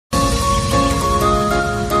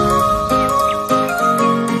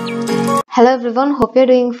Hello everyone, hope you're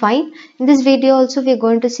doing fine. In this video also we are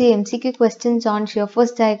going to see MCQ questions on shear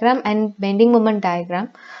force diagram and bending moment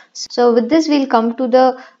diagram. So with this we'll come to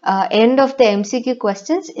the end of the MCQ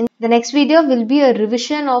questions. In the next video will be a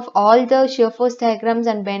revision of all the shear force diagrams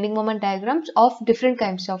and bending moment diagrams of different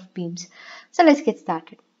kinds of beams. So let's get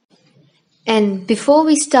started. And before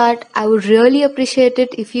we start, I would really appreciate it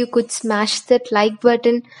if you could smash that like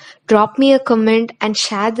button, drop me a comment and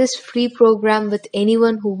share this free program with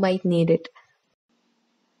anyone who might need it.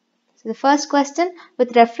 So the first question,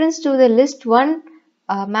 with reference to the list 1,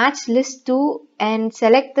 match list 2 and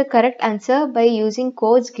select the correct answer by using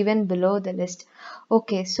codes given below the list.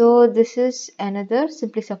 Okay, so this is another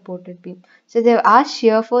simply supported beam. So they have asked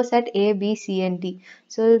shear force at A, B, C and D.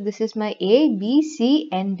 So this is my A, B, C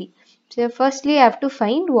and D. So firstly I have to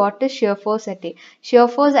find what is shear force at A. Shear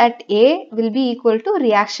force at A will be equal to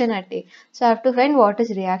reaction at A. So I have to find what is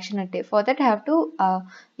reaction at A. For that I have to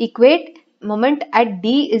equate moment at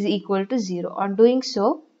D is equal to 0. On doing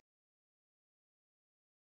so,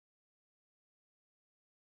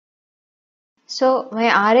 my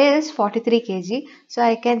RA is 43 kg. So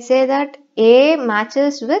I can say that A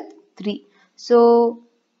matches with 3. So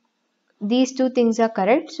these two things are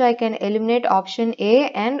correct. So I can eliminate option A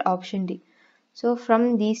and option D. So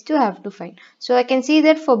from these two I have to find. So I can see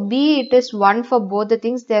that for B it is 1 for both the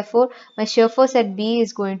things. Therefore my shear force at B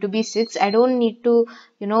is going to be 6. I don't need to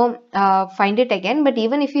find it again. But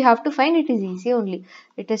even if you have to find, it is easy only.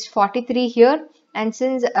 It is 43 here. And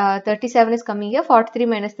since 37 is coming here, 43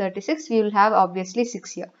 minus 36, we will have obviously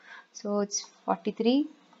 6 here. So it's 43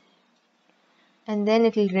 and then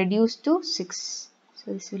it will reduce to 6.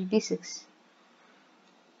 So this will be 6.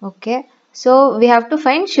 Okay. So we have to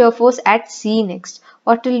find shear force at C next.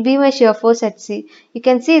 What will be my shear force at C? You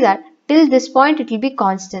can see that till this point it will be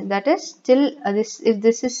constant. That is till if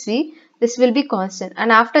this is C, this will be constant.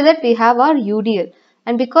 And after that we have our UDL.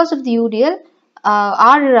 And because of the UDL,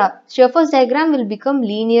 our shear force diagram will become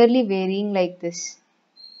linearly varying like this.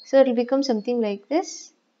 So it will become something like this.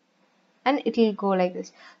 And it will go like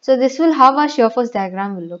this. So this will how our shear force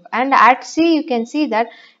diagram will look. And at C you can see that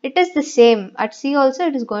it is the same. At C also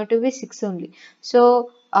it is going to be 6 only.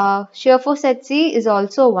 So shear force at C is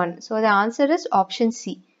also 1. So the answer is option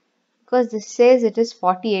C. Because this says it is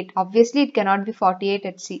 48. Obviously it cannot be 48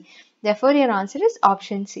 at C. Therefore your answer is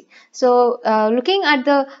option C. So looking at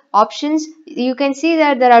the options, you can see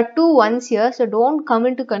that there are 2 1s here. So don't come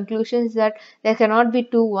into conclusions that there cannot be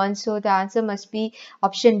 2 1s. So the answer must be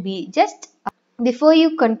option B. Just before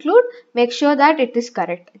you conclude, make sure that it is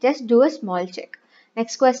correct. Just do a small check.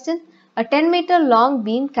 Next question. A 10-meter long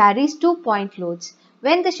beam carries 2 point loads.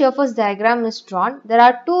 When the shear force diagram is drawn, there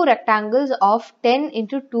are 2 rectangles of 10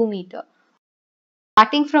 into 2 meter.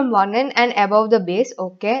 Starting from one end and above the base,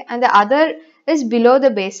 okay, and the other is below the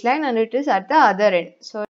baseline and it is at the other end.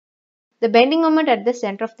 So the bending moment at the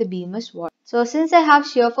center of the beam is what? So since I have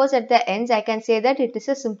shear force at the ends, I can say that it is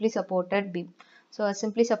a simply supported beam. So a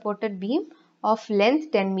simply supported beam of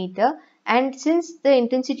length 10 meter, and since the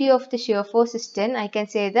intensity of the shear force is 10, I can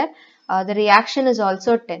say that the reaction is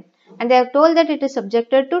also 10. And they have told that it is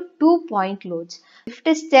subjected to 2 point loads. If it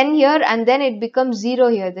is 10 here and then it becomes 0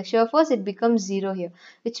 here, the shear force it becomes 0 here,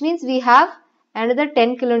 which means we have another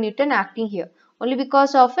 10 kilonewton acting here. Only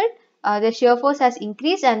because of it, the shear force has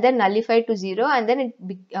increased and then nullified to 0, and then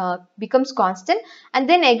it becomes constant, and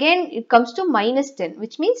then again it comes to minus 10,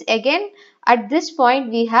 which means again at this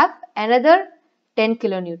point we have another 10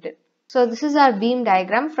 kilonewton. So this is our beam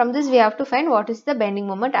diagram. From this we have to find what is the bending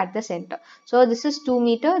moment at the center. So this is 2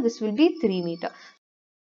 meter, this will be 3 meter.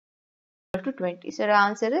 To 20. So the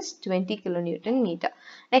answer is 20 kilonewton meter.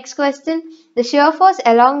 Next question. The shear force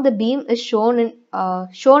along the beam is shown in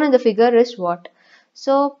the figure is what?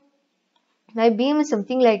 So my beam is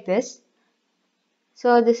something like this.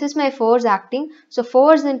 So this is my force acting. So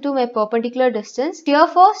force into my perpendicular distance. Shear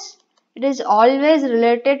force, it is always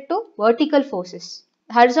related to vertical forces.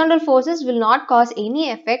 Horizontal forces will not cause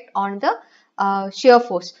any effect on the shear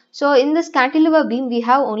force. So in this cantilever beam we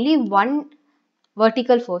have only one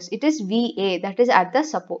vertical force. It is VA, that is at the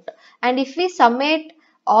support. And if we summate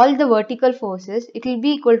all the vertical forces, it will be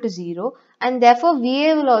equal to 0, and therefore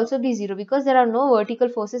VA will also be 0 because there are no vertical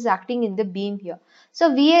forces acting in the beam here.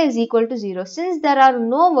 So VA is equal to 0. Since there are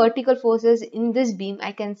no vertical forces in this beam,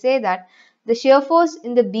 I can say that the shear force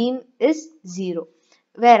in the beam is 0.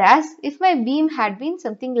 Whereas if my beam had been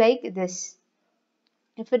something like this,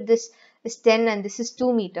 if this is 10 and this is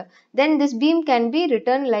 2 meter, then this beam can be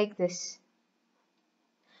written like this.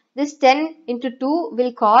 This 10 into 2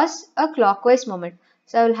 will cause a clockwise moment.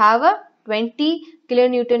 So I will have a 20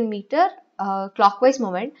 kilonewton meter clockwise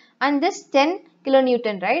moment, and this 10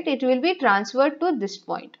 kilonewton, right? It will be transferred to this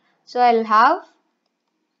point. So I'll have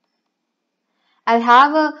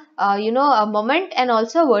a moment and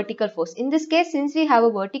also a vertical force. In this case, since we have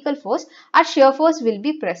a vertical force, our shear force will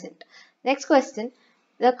be present. Next question.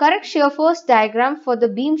 The correct shear force diagram for the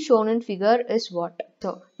beam shown in figure is what?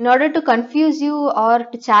 So, in order to confuse you or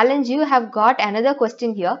to challenge you, I have got another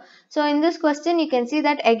question here. So, in this question, you can see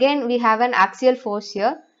that again we have an axial force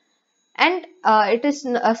here, and it is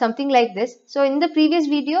something like this. So, in the previous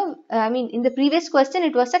video, in the previous question,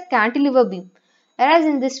 it was a cantilever beam, whereas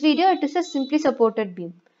in this video, it is a simply supported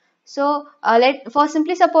beam. So, for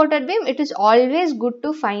simply supported beam, it is always good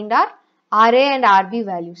to find our RA and RB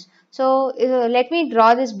values. So, let me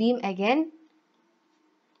draw this beam again.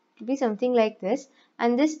 It will be something like this,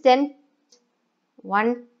 and this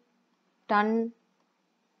 1 ton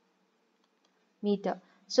meter.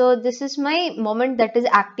 So, this is my moment that is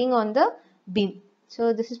acting on the beam.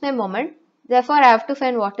 So, this is my moment. Therefore, I have to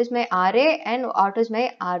find what is my RA and what is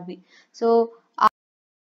my RB. So,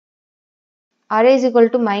 RA is equal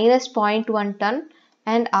to minus 0.1 ton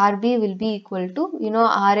and RB will be equal to,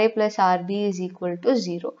 RA plus RB is equal to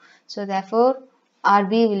 0. So, therefore,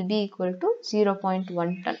 RB will be equal to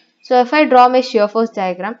 0.1 ton. So, if I draw my shear force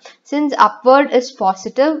diagram, since upward is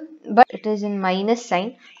positive but it is in minus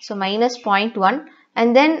sign, so minus 0.1,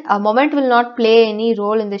 and then a moment will not play any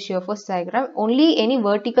role in the shear force diagram, only any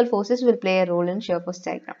vertical forces will play a role in shear force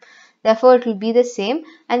diagram. Therefore, it will be the same.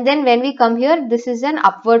 And then when we come here, this is an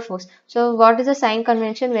upward force. So, what is the sign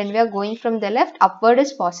convention? When we are going from the left, upward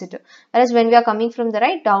is positive. Whereas when we are coming from the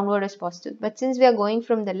right, downward is positive. But since we are going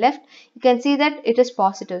from the left, you can see that it is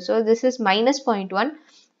positive. So, this is minus 0.1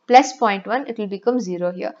 plus 0.1. It will become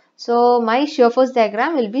 0 here. So, my shear force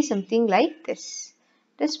diagram will be something like this.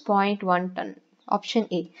 It is 0.1 ton. Option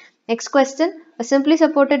A. Next question. A simply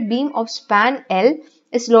supported beam of span L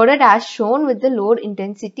is loaded as shown with the load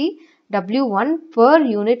intensity W1 per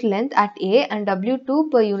unit length at A and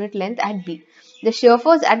W2 per unit length at B. The shear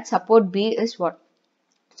force at support B is what?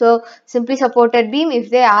 So, simply supported beam, if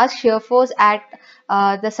they ask shear force at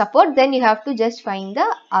the support, then you have to just find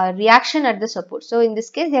the reaction at the support. So, in this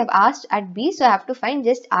case, they have asked at B, so I have to find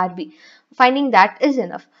just RB. Finding that is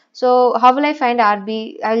enough. So, how will I find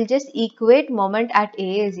RB? I will just equate moment at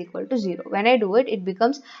A is equal to 0. When I do it, it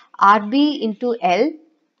becomes RB into L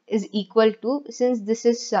is equal to, since this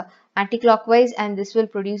is anti-clockwise and this will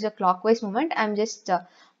produce a clockwise moment, I am just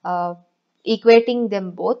equating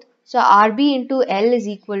them both. So, RB into L is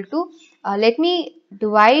equal to, let me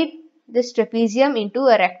divide this trapezium into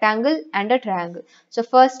a rectangle and a triangle. So,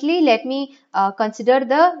 firstly, let me consider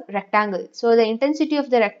the rectangle. So, the intensity of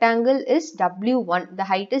the rectangle is W1, the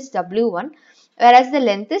height is W1, whereas the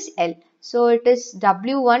length is L. So, it is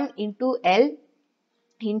W1 into L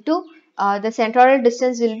into the centroidal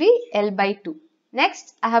distance will be L by 2.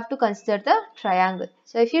 Next, I have to consider the triangle.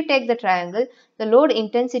 So, if you take the triangle, the load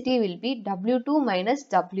intensity will be W2 minus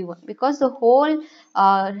W1 because the whole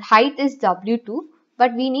height is W2,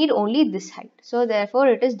 but we need only this height. So, therefore,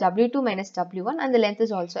 it is W2 minus W1 and the length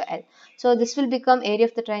is also L. So, this will become area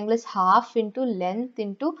of the triangle is half into length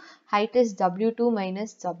into height is W2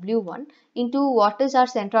 minus W1 into what is our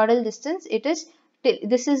centroidal distance? It is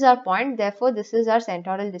this is our point, therefore this is our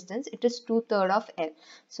centroidal distance, it is 2/3 of L.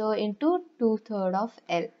 So, into 2/3 of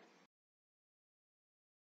L.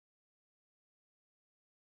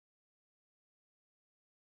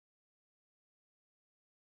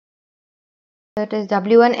 That is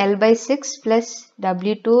W1 L by 6 plus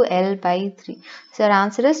W2 L by 3. So, our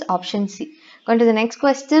answer is option C. Going to the next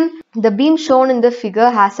question. The beam shown in the figure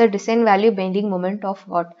has a design value bending moment of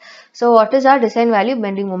what? So, what is our design value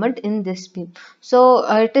bending moment in this beam? So,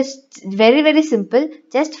 it is very simple.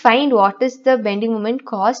 Just find what is the bending moment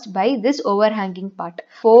caused by this overhanging part.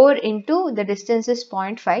 4 into the distance is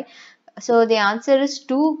 0.5. So, the answer is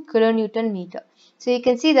 2 kilonewton meter. So, you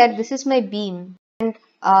can see that this is my beam. And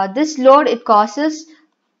this load, it causes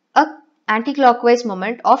a anti-clockwise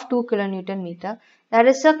moment of 2 kilonewton meter. That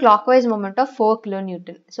is a clockwise moment of 4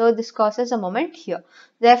 kilonewton. So, this causes a moment here.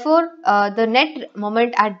 Therefore, the net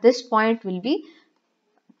moment at this point will be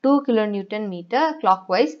 2 kilonewton meter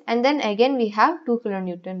clockwise, and then again we have 2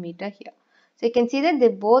 kilonewton meter here. So, you can see that they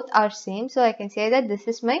both are same. So, I can say that this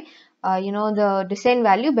is my the design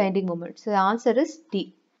value bending moment. So, the answer is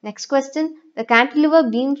D. Next question. The cantilever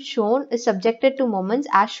beam shown is subjected to moments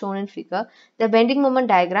as shown in figure. The bending moment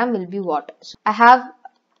diagram will be what? So, I have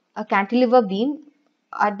a cantilever beam.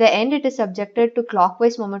 At the end, it is subjected to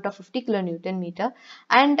clockwise moment of 50 kilonewton meter,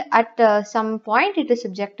 and at some point, it is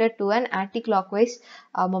subjected to an anti-clockwise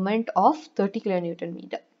moment of 30 kilonewton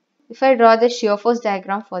meter. if I draw the shear force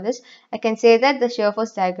diagram for this, I can say that the shear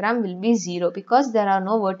force diagram will be 0 because there are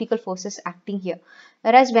no vertical forces acting here.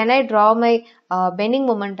 Whereas when I draw my bending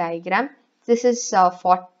moment diagram, this is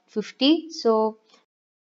 50. So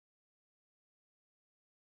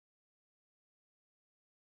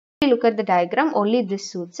look at the diagram, only this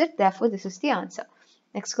suits it, therefore this is the answer.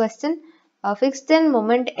 Next question, fixed end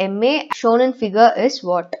moment MA shown in figure is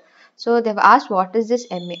what? So they've asked what is this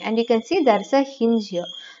MA, and you can see there is a hinge here.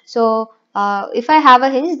 So if I have a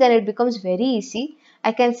hinge, then it becomes very easy.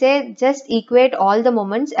 I can say just equate all the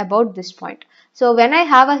moments about this point. So when I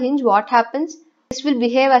have a hinge, what happens? This will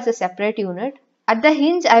behave as a separate unit. At the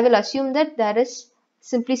hinge, I will assume that there is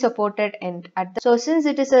simply supported end at the, so since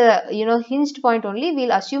it is a hinged point only,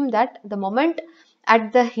 we'll assume that the moment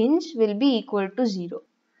at the hinge will be equal to 0.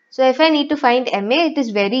 So if I need to find MA, it is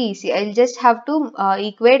very easy. I'll just have to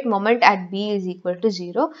equate moment at B is equal to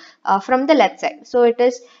 0 from the left side. So it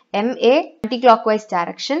is MA anti-clockwise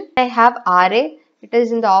direction. I have RA, it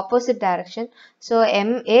is in the opposite direction. So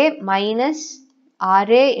MA minus RA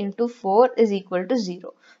into 4 is equal to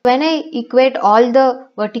 0. When I equate all the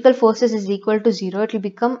vertical forces is equal to 0, it will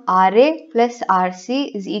become RA plus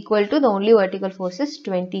RC is equal to the only vertical force is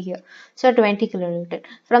 20 here. So 20 kilonewton.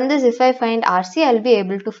 From this, if I find RC, I will be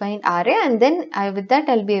able to find RA, and then with that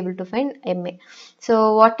I will be able to find MA.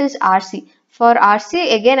 So what is RC? For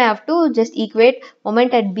RC, again I have to just equate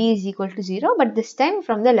moment at B is equal to 0, but this time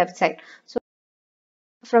from the left side. So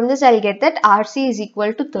from this I'll get that RC is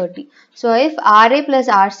equal to 30. So if RA plus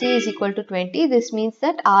RC is equal to 20, this means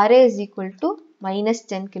that RA is equal to minus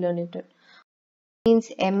 10 kilonewton.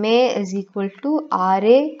 Means MA is equal to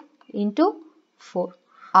RA into 4.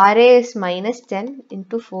 RA is minus 10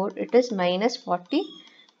 into 4, it is minus 40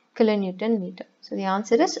 kilonewton meter. So the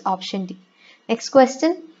answer is option D. Next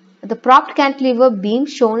question. The propped cantilever beam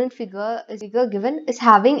shown in figure given is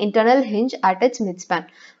having internal hinge at its midspan.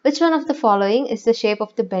 Which one of the following is the shape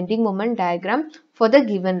of the bending moment diagram for the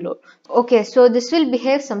given load? Okay, so this will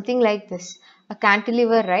behave something like this. A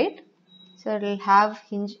cantilever, right? So it will have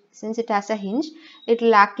hinge, since it has a hinge, it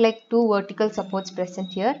will act like two vertical supports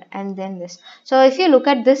present here and then this. So if you look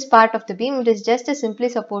at this part of the beam, it is just a simply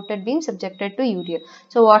supported beam subjected to UDL.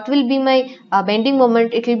 So what will be my bending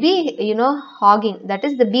moment? It will be, hogging. That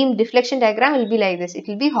is, the beam deflection diagram will be like this. It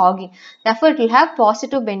will be hogging. Therefore, it will have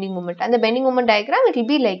positive bending moment, and the bending moment diagram, it will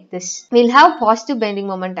be like this. We will have positive bending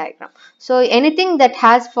moment diagram. So anything that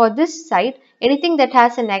has for this side, anything that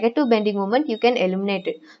has a negative bending moment, you can eliminate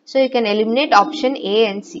it. So you can eliminate option A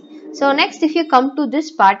and C. So next, if you come to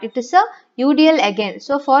this part, it is a UDL again.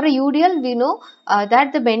 So for a UDL, we know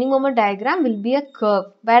that the bending moment diagram will be a curve,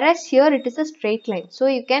 whereas here it is a straight line. So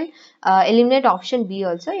you can eliminate option B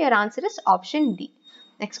also. Your answer is option D.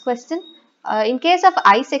 Next question. In case of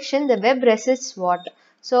I section, the web resists what?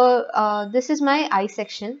 So this is my I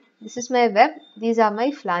section. This is my web. These are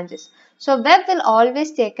my flanges. So web will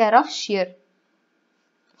always take care of shear.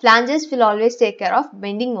 Flanges will always take care of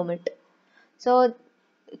bending moment. So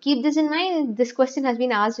keep this in mind. This question has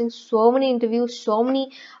been asked in so many interviews, so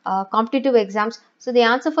many competitive exams. So the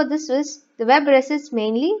answer for this is the web resists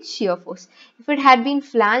mainly shear force. If it had been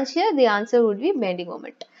flange here, the answer would be bending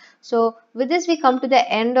moment. So with this, we come to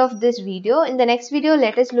the end of this video. In the next video,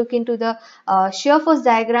 let us look into the shear force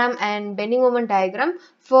diagram and bending moment diagram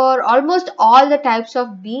for almost all the types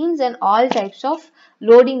of beams and all types of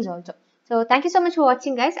loadings also. So thank you so much for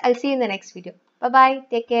watching, guys. I'll see you in the next video. Bye bye.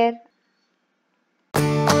 Take care.